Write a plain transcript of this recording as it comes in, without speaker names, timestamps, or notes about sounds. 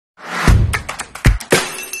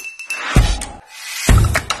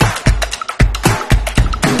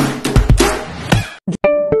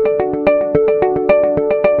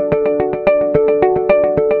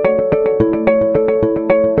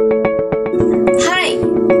Hi,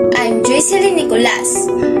 I'm Joycelyn Nicolas.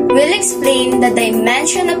 We'll explain the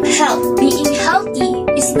dimension of health. Being healthy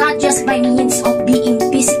is not just by means of being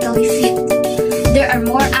physically fit. There are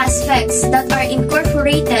more aspects that are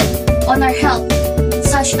incorporated on our health,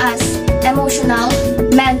 such as emotional,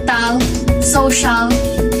 mental, social,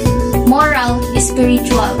 moral,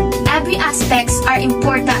 spiritual. Every aspects are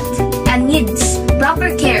important and needs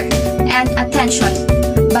proper care and attention,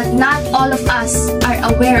 but not all of us are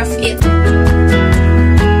aware of it.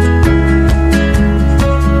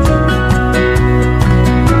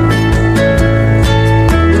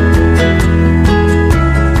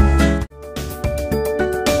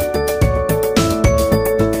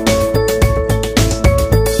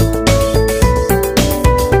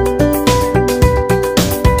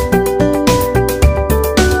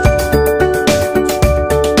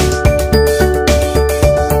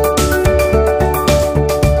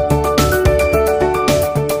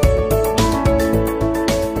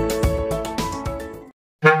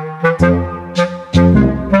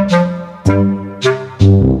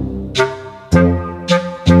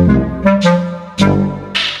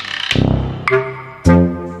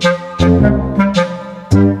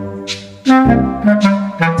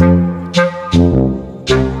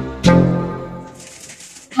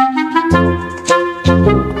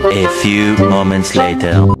 A few moments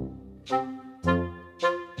later.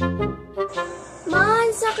 Man,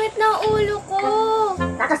 sakit na ulo ko.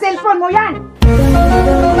 Naka-cellphone mo yan!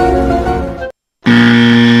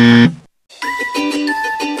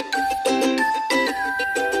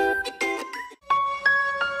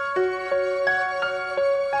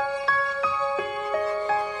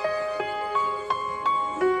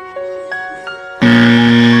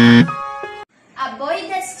 Avoid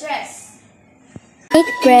the stress. Make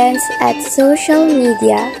friends at social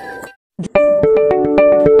media.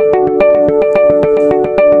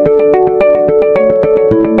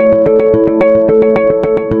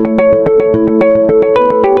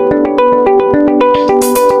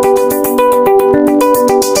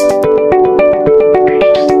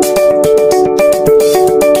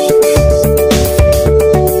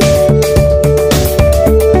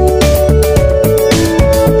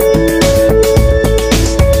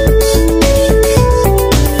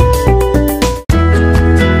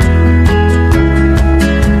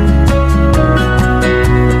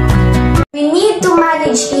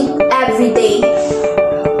 Every day.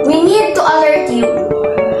 We need to alert you.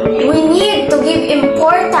 We need to give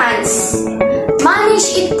importance.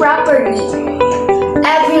 Manage it properly.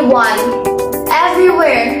 Everyone